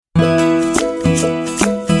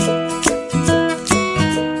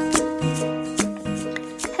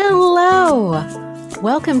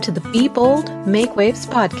Welcome to the Be Bold, Make Waves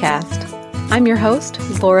podcast. I'm your host,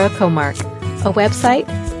 Laura Kåmark, a website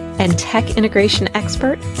and tech integration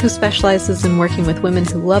expert who specializes in working with women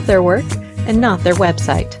who love their work and not their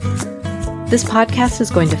website. This podcast is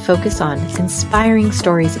going to focus on inspiring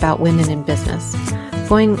stories about women in business,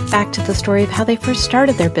 going back to the story of how they first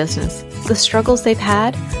started their business, the struggles they've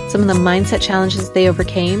had, some of the mindset challenges they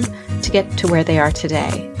overcame to get to where they are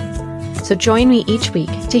today. So join me each week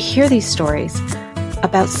to hear these stories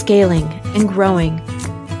about scaling and growing.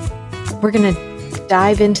 We're going to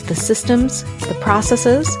dive into the systems, the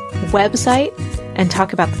processes, website, and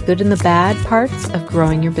talk about the good and the bad parts of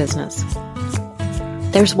growing your business.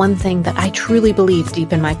 There's one thing that I truly believe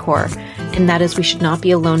deep in my core, and that is we should not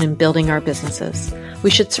be alone in building our businesses. We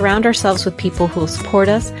should surround ourselves with people who will support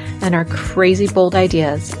us and our crazy bold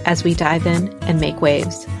ideas as we dive in and make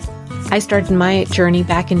waves. I started my journey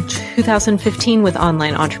back in 2015 with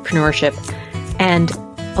online entrepreneurship, and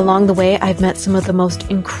along the way, I've met some of the most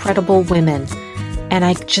incredible women, and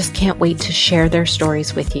I just can't wait to share their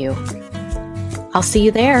stories with you. I'll see you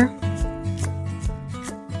there.